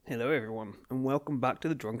Hello everyone, and welcome back to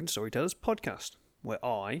the Drunken Storytellers podcast, where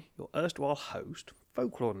I, your erstwhile host,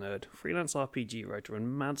 folklore nerd, freelance RPG writer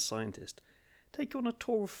and mad scientist, take you on a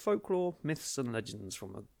tour of folklore, myths and legends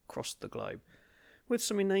from across the globe, with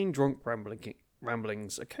some inane drunk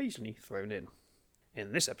ramblings occasionally thrown in.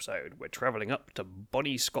 In this episode, we're travelling up to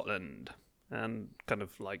Bonnie, Scotland, and kind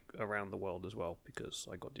of like around the world as well, because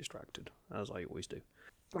I got distracted, as I always do.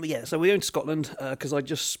 But yeah, so we're going to Scotland, because I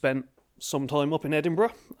just spent some time up in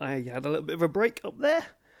Edinburgh. I had a little bit of a break up there,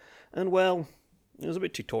 and well, it was a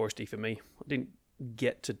bit too touristy for me. I didn't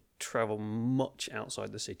get to travel much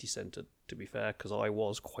outside the city centre, to be fair, because I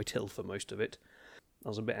was quite ill for most of it. I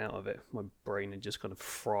was a bit out of it. My brain had just kind of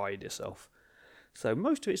fried itself. So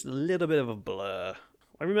most of it's a little bit of a blur.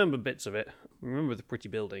 I remember bits of it. I remember the pretty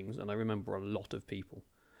buildings, and I remember a lot of people.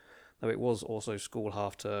 Though it was also school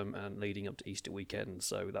half-term and leading up to Easter weekend,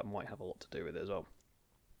 so that might have a lot to do with it as well.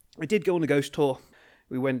 I did go on a ghost tour.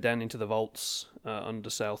 We went down into the vaults under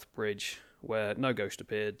South Bridge, where no ghost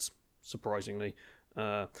appeared, surprisingly.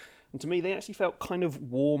 And to me, they actually felt kind of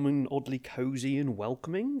warm and oddly cosy and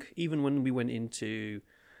welcoming, even when we went into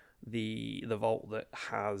the vault that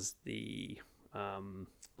has the...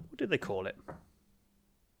 what did they call it? I've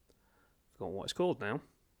forgotten what it's called now.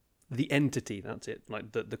 The entity, that's it.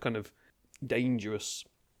 Like the kind of dangerous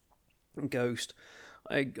ghost.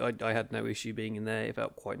 I had no issue being in there. It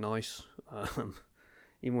felt quite nice.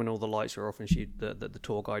 Even when all the lights were off and the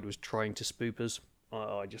tour guide was trying to spook us,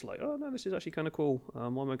 I just like, oh no, this is actually kind of cool.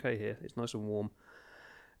 I'm okay here. It's nice and warm.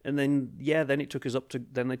 And then they took us up to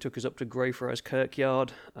Greyfriars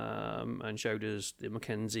Kirkyard, and showed us the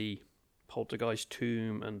Mackenzie poltergeist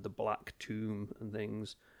tomb and the Black Tomb and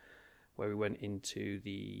things, where we went into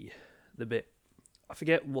the bit. I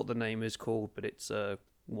forget what the name is called, but it's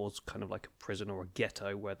was kind of like a prison or a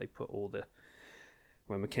ghetto where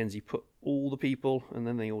Mackenzie put all the people and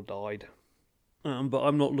then they all died. But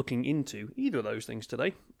I'm not looking into either of those things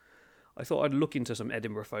today. I thought I'd look into some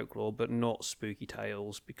Edinburgh folklore, but not spooky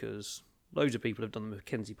tales, because loads of people have done the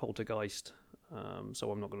Mackenzie poltergeist,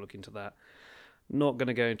 so I'm not going to look into that. Not going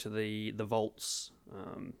to go into the vaults.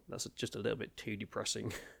 That's just a little bit too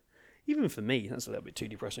depressing. Even for me, that's a little bit too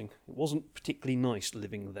depressing. It wasn't particularly nice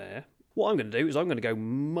living there. What I'm going to do is I'm going to go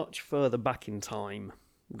much further back in time.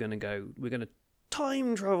 We're going to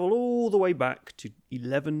time travel all the way back to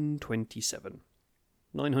 1127.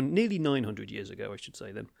 Nearly 900 years ago, I should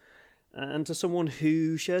say then. And to someone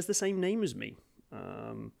who shares the same name as me.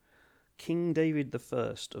 King David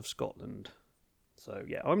I of Scotland. So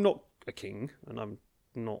yeah, I'm not a king, and I'm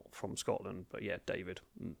not from Scotland, but yeah, David,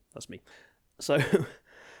 that's me. So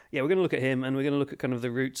yeah, we're going to look at him, and we're going to look at kind of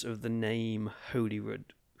the roots of the name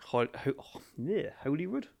Holyrood.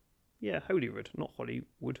 Holyrood? Yeah, Holyrood, not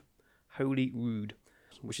Hollywood. Holyrood,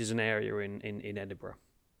 which is an area in Edinburgh.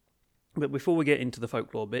 But before we get into the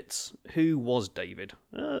folklore bits, who was David?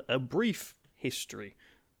 A brief history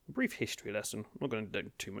lesson. I'm not going to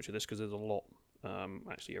do too much of this because there's a lot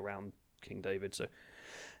actually around King David. So,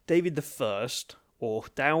 David the First, or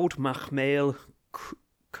Dawd Machmael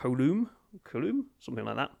Colum, something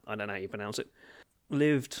like that. I don't know how you pronounce it.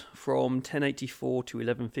 Lived from 1084 to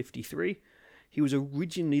 1153. He was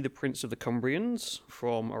originally the Prince of the Cumbrians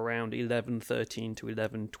from around 1113 to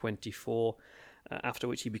 1124, after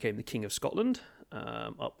which he became the King of Scotland,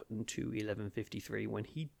 up into 1153 when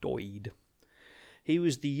he died. He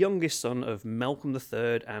was the youngest son of Malcolm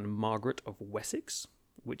III and Margaret of Wessex,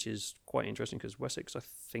 which is quite interesting because Wessex, I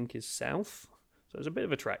think, is south, so it's a bit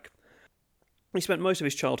of a trek. He spent most of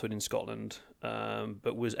his childhood in Scotland,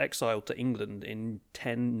 but was exiled to England in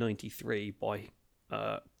 1093 by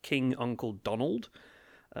King Uncle Donald,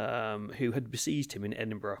 who had besieged him in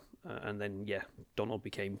Edinburgh, and then, Donald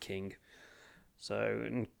became king.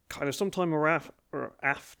 So, kind of sometime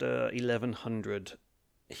after 1100,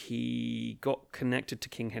 he got connected to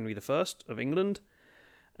King Henry I of England,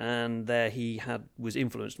 and there he was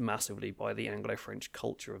influenced massively by the Anglo-French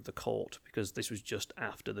culture of the court, because this was just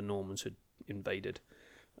after the Normans had invaded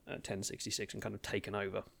 1066 and kind of taken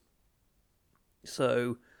over.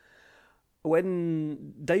 So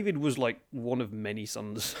when David was like one of many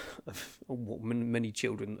sons of many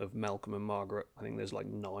children of Malcolm and Margaret, I think there's like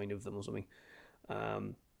 9 of them or something.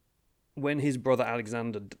 When his brother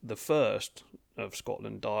Alexander I of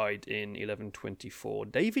Scotland died in 1124,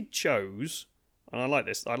 David chose, and I like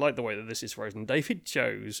this, I like the way that this is phrased, David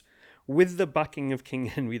chose, with the backing of King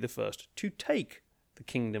Henry I, to take the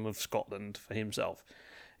kingdom of Scotland for himself.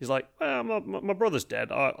 He's like, well, my brother's dead.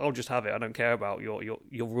 I'll just have it. I don't care about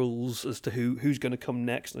your rules as to who's going to come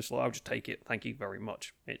next. And it's like, I'll just take it. Thank you very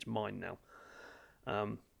much. It's mine now.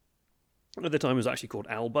 At the time, it was actually called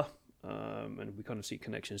Alba, and we kind of see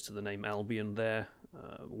connections to the name Albion there.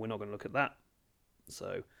 We're not going to look at that.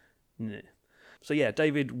 So, nah. So yeah,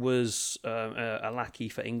 David was a lackey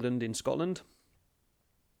for England in Scotland,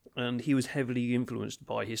 and he was heavily influenced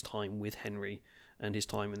by his time with Henry and his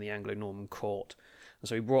time in the Anglo-Norman court. And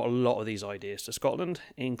so he brought a lot of these ideas to Scotland,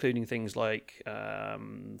 including things like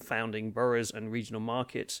founding boroughs and regional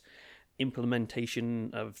markets, implementation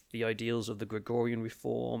of the ideals of the Gregorian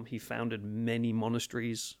reform. He founded many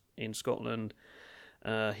monasteries in Scotland.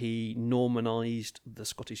 He Normanised the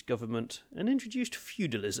Scottish government and introduced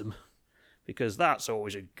feudalism, because that's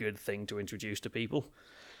always a good thing to introduce to people.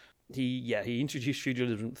 He introduced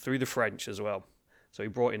feudalism through the French as well. So he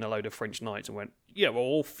brought in a load of French knights and went, yeah, well,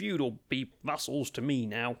 all feudal be vassals to me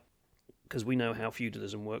now, because we know how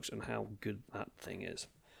feudalism works and how good that thing is.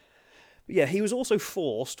 But yeah, he was also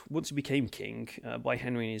forced, once he became king, by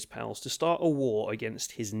Henry and his pals, to start a war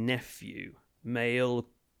against his nephew, Mael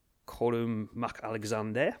Corum Mac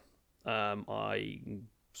Alexander. I'm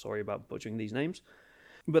sorry about butchering these names.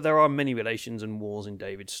 But there are many relations and wars in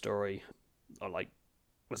David's story.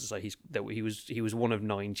 Let's say he was one of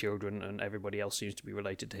 9 children, and everybody else seems to be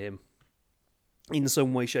related to him in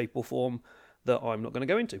some way, shape, or form that I'm not going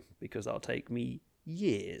to go into, because that'll take me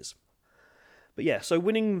years. But yeah, so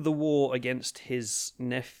winning the war against his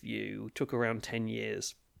nephew took around 10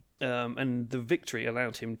 years, and the victory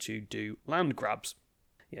allowed him to do land grabs.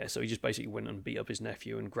 Yeah, so he just basically went and beat up his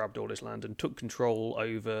nephew and grabbed all his land and took control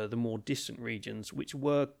over the more distant regions, which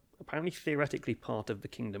were apparently theoretically part of the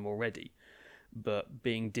kingdom already. But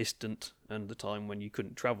being distant and the time when you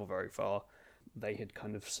couldn't travel very far, they had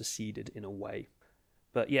kind of seceded in a way.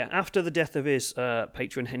 But yeah, after the death of his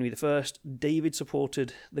patron Henry I, David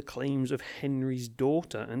supported the claims of Henry's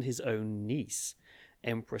daughter and his own niece,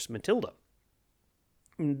 Empress Matilda.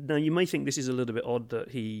 Now, you may think this is a little bit odd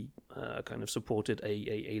that he kind of supported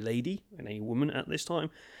a lady and a woman at this time.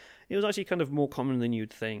 It was actually kind of more common than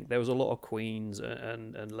you'd think. There was a lot of queens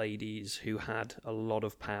and ladies who had a lot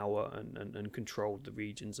of power and controlled the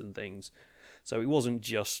regions and things. So it wasn't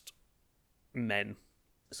just men.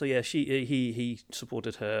 So yeah, he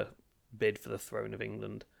supported her bid for the throne of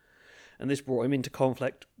England. And this brought him into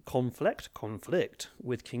conflict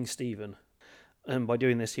with King Stephen. And by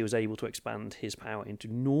doing this, he was able to expand his power into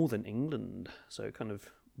northern England, so kind of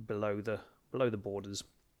below the borders.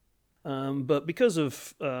 But because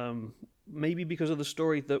of maybe because of the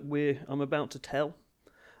story that I'm about to tell,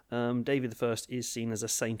 David I is seen as a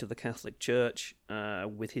saint of the Catholic Church,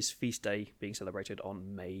 with his feast day being celebrated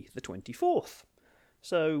on May the 24th.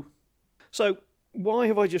 So why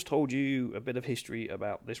have I just told you a bit of history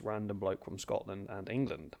about this random bloke from Scotland and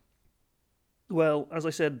England? Well, as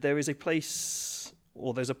I said, there's a palace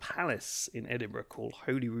in Edinburgh called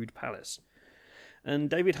Holyrood Palace, and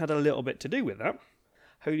David had a little bit to do with that.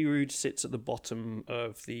 Holyrood sits at the bottom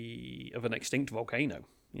of an extinct volcano.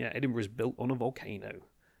 Yeah, Edinburgh is built on a volcano.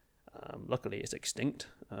 Luckily, it's extinct.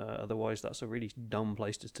 Otherwise, that's a really dumb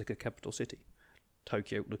place to stick a capital city.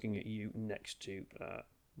 Tokyo looking at you next to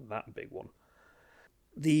that big one.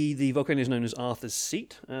 The volcano is known as Arthur's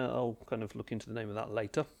Seat. I'll kind of look into the name of that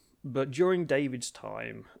later. But during David's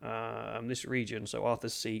time, this region, so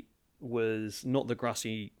Arthur's Seat, was not the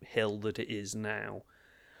grassy hill that it is now,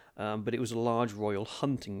 but it was a large royal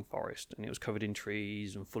hunting forest, and it was covered in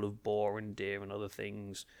trees and full of boar and deer and other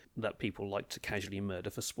things that people liked to casually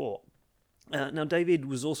murder for sport. Now, David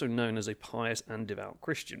was also known as a pious and devout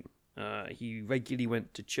Christian. He regularly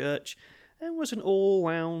went to church and was an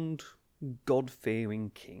all-round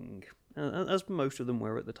God-fearing king, as most of them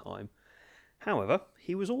were at the time. However,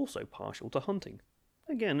 he was also partial to hunting.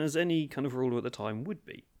 Again, as any kind of ruler at the time would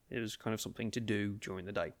be. It was kind of something to do during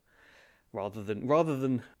the day. Rather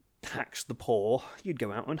than tax the poor, you'd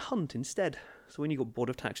go out and hunt instead. So when you got bored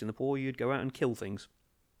of taxing the poor, you'd go out and kill things.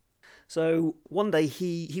 So one day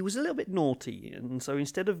he was a little bit naughty, and so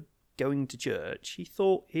instead of going to church, he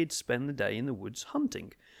thought he'd spend the day in the woods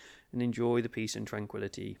hunting and enjoy the peace and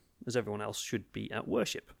tranquility as everyone else should be at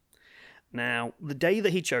worship. Now, the day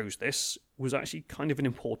that he chose this was actually kind of an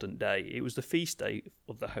important day. It was the feast day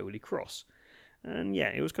of the Holy Cross. And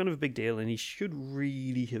yeah, it was kind of a big deal, and he should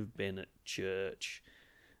really have been at church.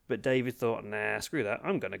 But David thought, nah, screw that,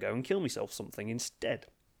 I'm going to go and kill myself something instead.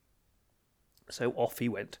 So off he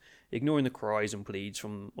went, ignoring the cries and pleads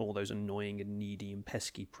from all those annoying and needy and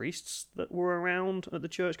pesky priests that were around at the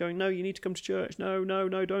church going, no, you need to come to church, no,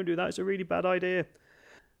 don't do that, it's a really bad idea.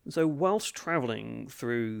 So whilst travelling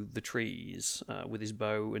through the trees with his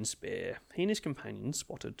bow and spear, he and his companions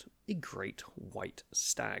spotted a great white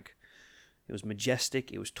stag. It was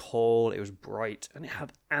majestic, it was tall, it was bright, and it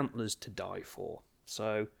had antlers to die for.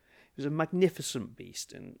 So it was a magnificent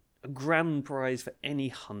beast, and a grand prize for any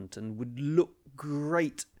hunt and would look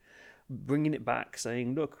great bringing it back,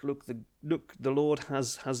 saying, look, the Lord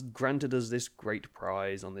has granted us this great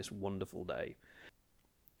prize on this wonderful day.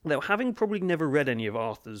 Now, having probably never read any of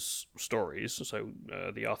Arthur's stories, so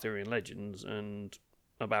the Arthurian legends, and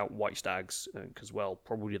about white stags, because, well,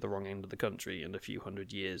 probably the wrong end of the country and a few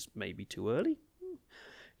hundred years maybe too early,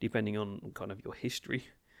 depending on kind of your history,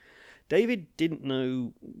 David didn't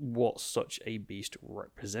know what such a beast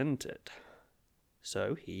represented.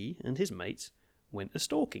 So he and his mates went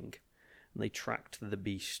a-stalking, and they tracked the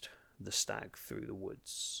beast, the stag, through the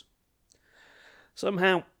woods.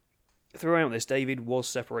 Somehow, throughout this, David was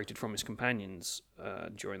separated from his companions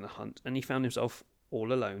during the hunt, and he found himself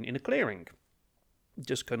all alone in a clearing.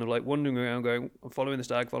 Just kind of like wandering around going, I'm following the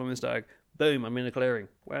stag. Boom, I'm in a clearing.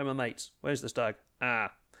 Where are my mates? Where's the stag?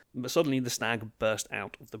 But suddenly the stag burst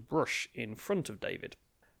out of the brush in front of David.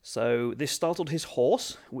 So this startled his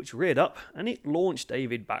horse, which reared up, and it launched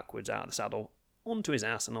David backwards out of the saddle, onto his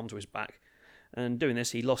ass and onto his back. And doing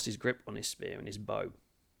this, he lost his grip on his spear and his bow.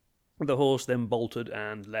 The horse then bolted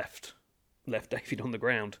and left David on the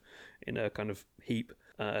ground in a kind of heap.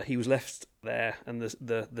 He was left there, and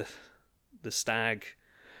the stag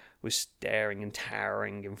was staring and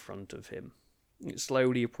towering in front of him. It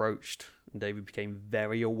slowly approached, and David became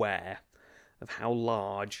very aware of how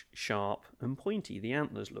large, sharp, and pointy the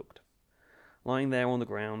antlers looked. Lying there on the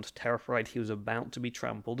ground, terrified he was about to be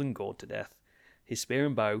trampled and gored to death, his spear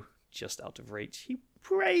and bow just out of reach, he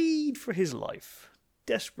prayed for his life.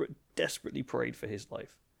 Desperately prayed for his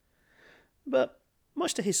life. But,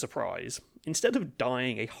 much to his surprise, instead of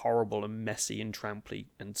dying a horrible and messy and tramply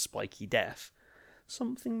and spiky death,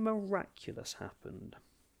 something miraculous happened.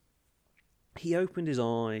 He opened his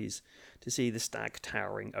eyes to see the stag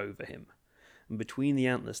towering over him, and between the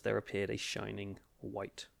antlers there appeared a shining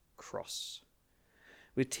white cross.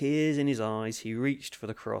 With tears in his eyes, he reached for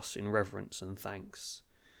the cross in reverence and thanks,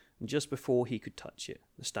 and just before he could touch it,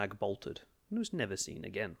 the stag bolted and was never seen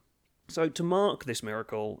again. So to mark this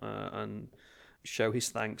miracle and show his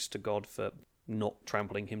thanks to God for not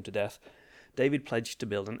trampling him to death, David pledged to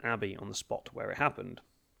build an abbey on the spot where it happened.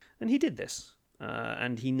 And he did this,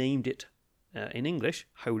 and he named it, in English,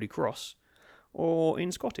 Holy Cross, or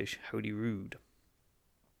in Scottish, Holyrood.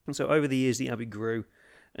 And so over the years the abbey grew,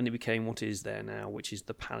 and it became what is there now, which is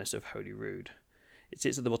the Palace of Holyrood. It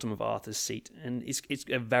sits at the bottom of Arthur's Seat, and it's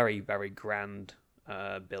a very, very grand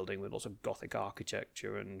building with lots of Gothic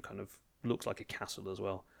architecture and kind of looks like a castle as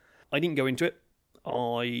well. I didn't go into it.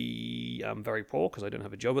 I am very poor because I don't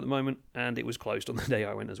have a job at the moment, and it was closed on the day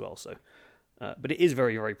I went as well. So, but it is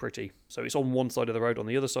very, very pretty. So it's on one side of the road. On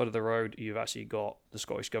the other side of the road, you've actually got the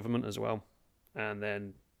Scottish government as well, and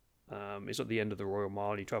then it's at the end of the Royal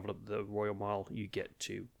Mile. You travel up the Royal Mile, you get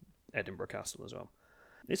to Edinburgh Castle as well.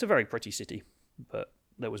 It's a very pretty city, but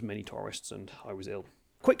there was many tourists, and I was ill.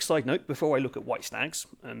 Quick side note before I look at white stags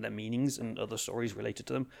and their meanings and other stories related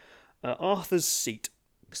to them. Arthur's Seat.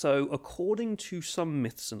 So, according to some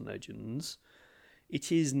myths and legends,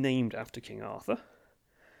 it is named after King Arthur,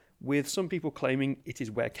 with some people claiming it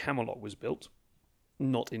is where Camelot was built,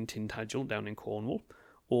 not in Tintagel down in Cornwall,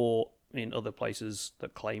 or in other places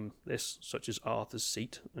that claim this, such as Arthur's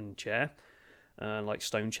Seat and Chair, like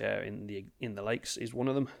Stone Chair in the Lakes is one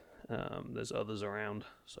of them. There's others around,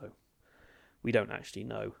 so we don't actually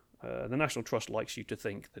know. The National Trust likes you to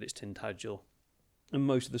think that it's Tintagel, and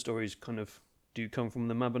most of the stories kind of do come from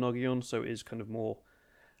the Mabinogion, so it is kind of more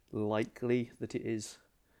likely that it is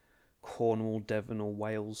Cornwall, Devon, or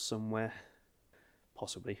Wales somewhere.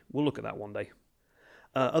 Possibly. We'll look at that one day.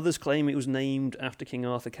 Others claim it was named after King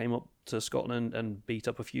Arthur came up to Scotland and beat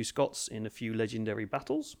up a few Scots in a few legendary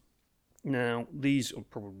battles. Now, these are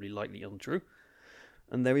probably likely untrue,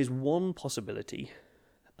 and there is one possibility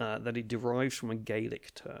that it derives from a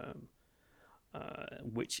Gaelic term,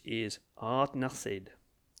 which is Ard Nathid,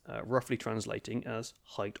 roughly translating as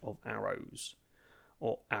height of arrows,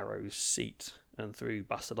 or arrow's seat, and through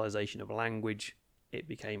bastardization of language, it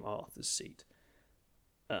became Arthur's Seat.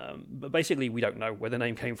 But basically, we don't know where the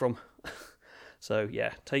name came from. So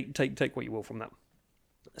yeah, take what you will from that.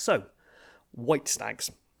 So, white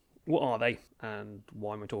stags. What are they, and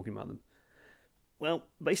why am I talking about them? Well,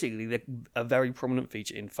 basically, they're a very prominent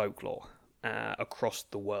feature in folklore across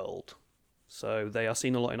the world. So they are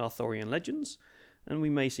seen a lot in Arthurian legends, and we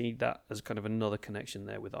may see that as kind of another connection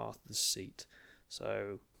there with Arthur's Seat.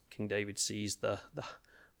 So King David sees the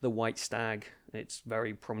white stag. It's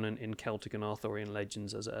very prominent in Celtic and Arthurian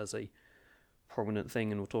legends as a prominent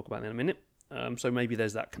thing, and we'll talk about that in a minute. So maybe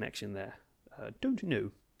there's that connection there. Don't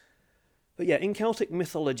know. But yeah, in Celtic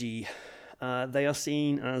mythology, They are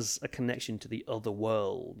seen as a connection to the other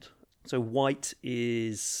world. So white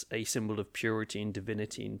is a symbol of purity and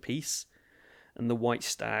divinity and peace, and the white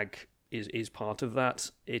stag is part of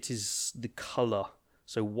that. It is the colour.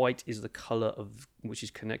 So white is the colour of which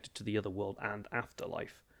is connected to the other world and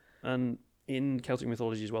afterlife. And in Celtic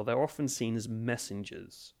mythology as well, they're often seen as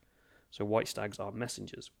messengers. So white stags are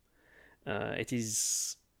messengers. It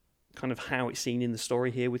is kind of how it's seen in the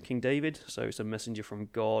story here with King David. So it's a messenger from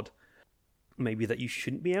God. Maybe that you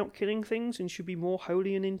shouldn't be out killing things and should be more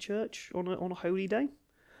holy and in church on a holy day.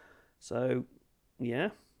 So, yeah.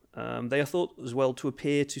 They are thought as well to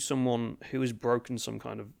appear to someone who has broken some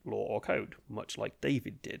kind of law or code, much like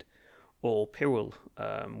David did, or Pyrrhus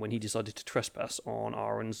when he decided to trespass on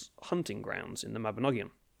Aaron's hunting grounds in the Mabinogion.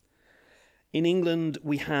 In England,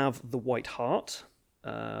 we have the White Hart,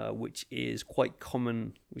 which is quite a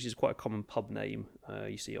common pub name.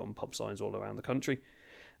 You see it on pub signs all around the country.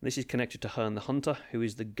 This is connected to Herne the Hunter, who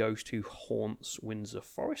is the ghost who haunts Windsor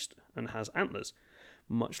Forest and has antlers,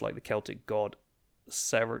 much like the Celtic god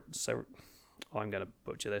I'm going to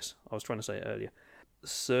butcher this. I was trying to say it earlier.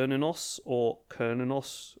 Cernunnos or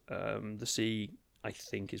Cernunnos. The C, I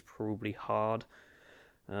think, is probably hard.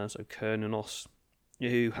 So Cernunnos,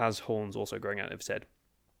 who has horns also growing out of his head.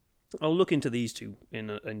 I'll look into these two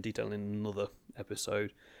in detail in another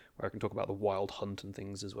episode, where I can talk about the wild hunt and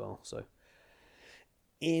things as well. So,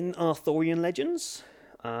 in Arthurian legends,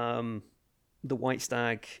 the white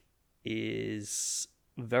stag is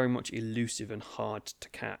very much elusive and hard to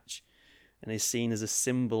catch, and is seen as a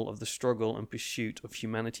symbol of the struggle and pursuit of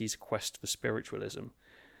humanity's quest for spiritualism.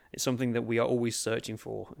 It's something that we are always searching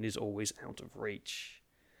for and is always out of reach.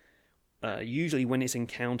 Usually when it's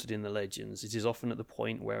encountered in the legends, it is often at the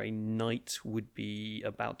point where a knight would be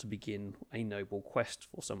about to begin a noble quest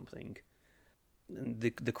for something.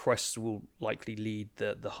 The quests will likely lead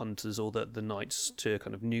the hunters or the knights to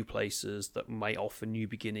kind of new places that may offer new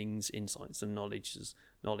beginnings, insights, and knowledge.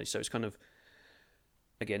 So it's kind of,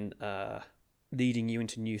 again, leading you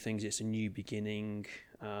into new things. It's a new beginning.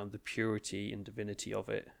 The purity and divinity of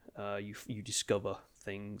it. You discover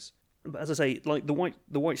things. But as I say, like the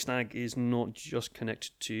white stag is not just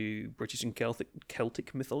connected to British and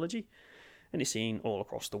Celtic mythology, and it's seen all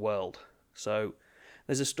across the world. So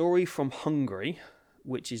there's a story from Hungary,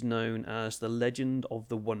 which is known as the Legend of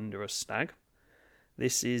the Wondrous Stag.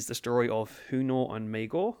 This is the story of Hunor and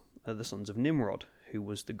Magor, the sons of Nimrod, who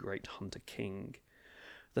was the great hunter king.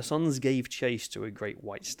 The sons gave chase to a great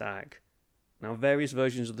white stag. Now, various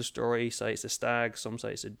versions of the story say it's a stag, some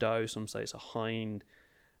say it's a doe, some say it's a hind.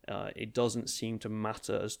 It doesn't seem to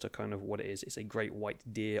matter as to kind of what it is. It's a great white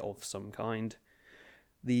deer of some kind.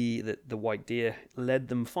 The white deer led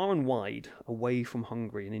them far and wide away from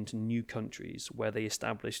Hungary and into new countries, where they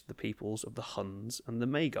established the peoples of the Huns and the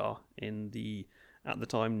Magyar in the, at the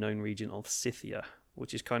time, known region of Scythia,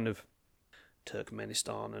 which is kind of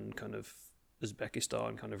Turkmenistan and kind of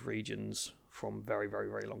Uzbekistan kind of regions from very, very,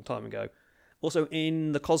 very long time ago. Also,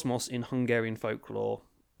 in the cosmos, in Hungarian folklore,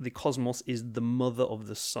 the cosmos is the mother of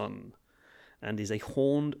the sun and is a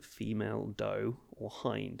horned female doe or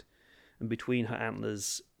hind. And between her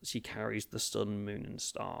antlers, she carries the sun, moon, and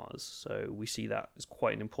stars. So we see that as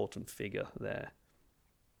quite an important figure there.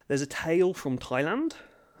 There's a tale from Thailand.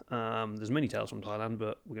 There's many tales from Thailand,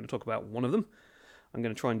 but we're going to talk about one of them. I'm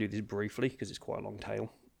going to try and do this briefly because it's quite a long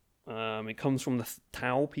tale. It comes from the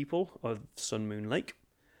Tao people of Sun Moon Lake.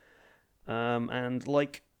 And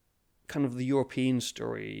like kind of the European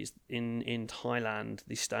stories, in Thailand,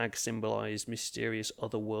 the stag symbolised mysterious,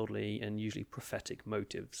 otherworldly, and usually prophetic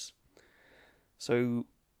motives. So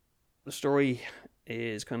the story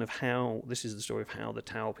is kind of this is the story of how the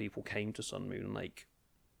Tao people came to Sun Moon Lake.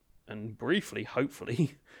 And briefly,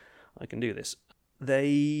 hopefully, I can do this.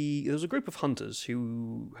 There was a group of hunters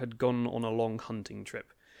who had gone on a long hunting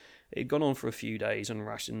trip. It had gone on for a few days and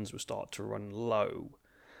rations were starting to run low.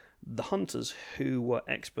 The hunters, who were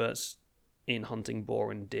experts in hunting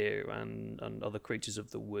boar and deer and other creatures of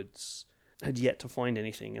the woods, had yet to find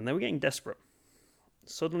anything, and they were getting desperate.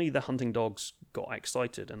 Suddenly the hunting dogs got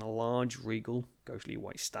excited and a large, regal, ghostly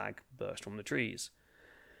white stag burst from the trees.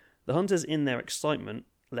 The hunters, in their excitement,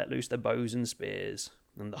 let loose their bows and spears,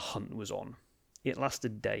 and the hunt was on. It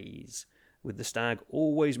lasted days, with the stag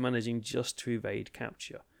always managing just to evade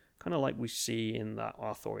capture, kind of like we see in that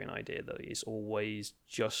Arthurian idea that it's always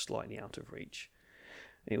just slightly out of reach.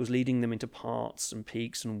 It was leading them into parts and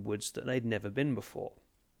peaks and woods that they'd never been before.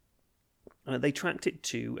 They tracked it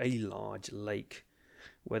to a large lake,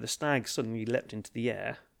 where the stag suddenly leapt into the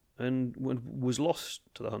air and was lost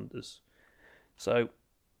to the hunters. So,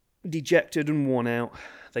 dejected and worn out,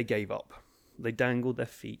 they gave up. they dangled their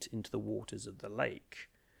feet into the waters of the lake.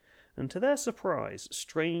 And to their surprise,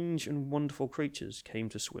 strange and wonderful creatures came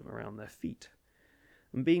to swim around their feet.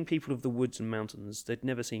 And being people of the woods and mountains, they'd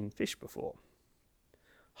never seen fish before.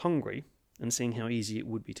 Hungry, and seeing how easy it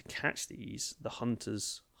would be to catch these, the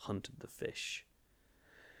hunters hunted the fish.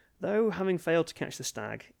 Though, having failed to catch the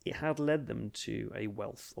stag, it had led them to a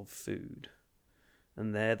wealth of food.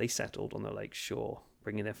 And there they settled on the lake's shore,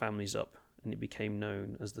 bringing their families up, and it became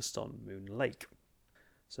known as the Sun Moon Lake.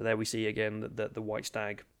 So there we see again that the white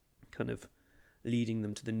stag kind of leading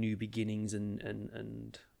them to the new beginnings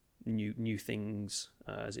and new things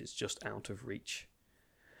as it's just out of reach.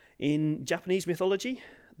 In Japanese mythology,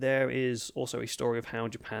 there is also a story of how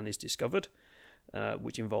Japan is discovered,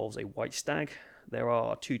 which involves a white stag. There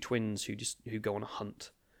are two twins who go on a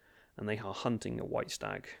hunt, and they are hunting a white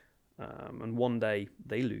stag. And one day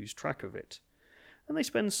they lose track of it, and they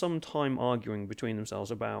spend some time arguing between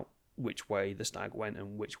themselves about which way the stag went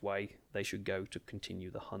and which way they should go to continue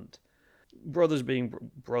the hunt. Brothers being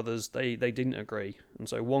brothers, they didn't agree, and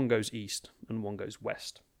so one goes east and one goes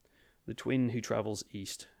west. The twin who travels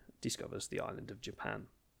east discovers the island of Japan.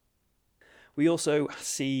 We also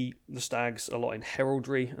see the stags a lot in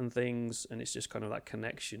heraldry and things, and it's just kind of that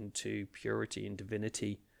connection to purity and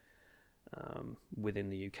divinity within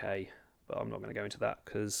the UK. But I'm not going to go into that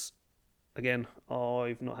because, again,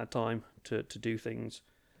 I've not had time to do things.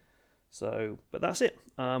 So, but that's it.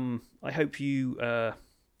 I hope you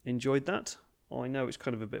enjoyed that. I know it's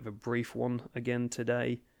kind of a bit of a brief one again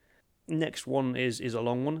today. Next one is a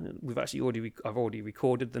long one. I've already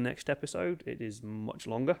recorded the next episode. It is much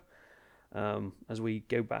longer. As we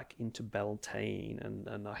go back into Beltane,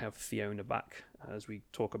 and I have Fiona back as we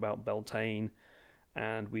talk about Beltane,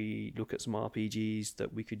 and we look at some RPGs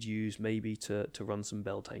that we could use maybe to run some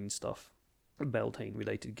Beltane stuff, Beltane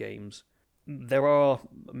related games. There are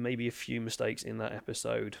maybe a few mistakes in that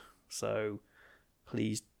episode, so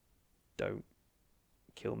please don't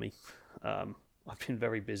kill me. I've been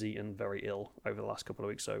very busy and very ill over the last couple of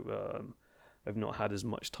weeks, so I've not had as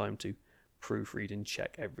much time to proofread and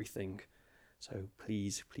check everything. So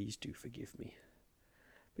please do forgive me.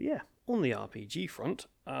 But yeah, on the RPG front,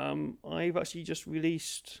 I've actually just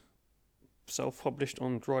released, self-published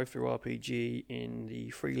on DriveThruRPG in the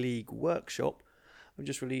Free League Workshop. I've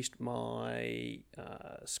just released my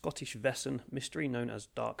Scottish Vesson mystery known as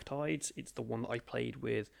Dark Tides. It's the one that I played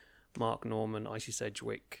with Mark Norman, Icy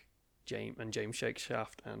Sedgwick, James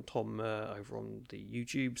Shakeshaft, and Tom Murr over on the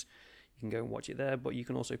YouTubes. You can go and watch it there, but you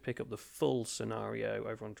can also pick up the full scenario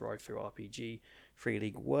over on DriveThruRPG Free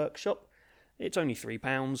League Workshop. It's only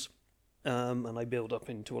 £3, and I build up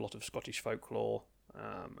into a lot of Scottish folklore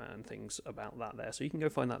and things about that there, so you can go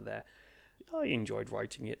find that there. I enjoyed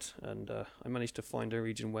writing it, and I managed to find a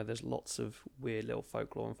region where there's lots of weird little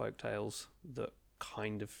folklore and folk tales that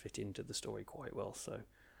kind of fit into the story quite well, so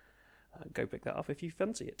go pick that up if you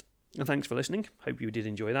fancy it. And thanks for listening. Hope you did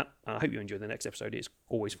enjoy that. I hope you enjoy the next episode. It's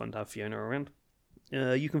always fun to have Fiona around.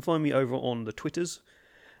 You can find me over on the Twitters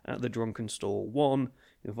at the Drunken Store 1. You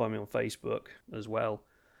can find me on Facebook as well.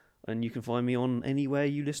 And you can find me on anywhere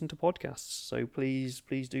you listen to podcasts. So please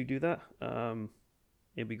do that.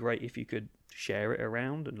 It'd be great if you could share it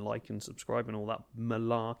around and like and subscribe and all that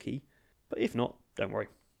malarkey. But if not, don't worry.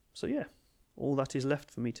 So yeah, all that is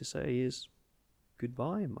left for me to say is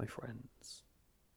goodbye, my friends.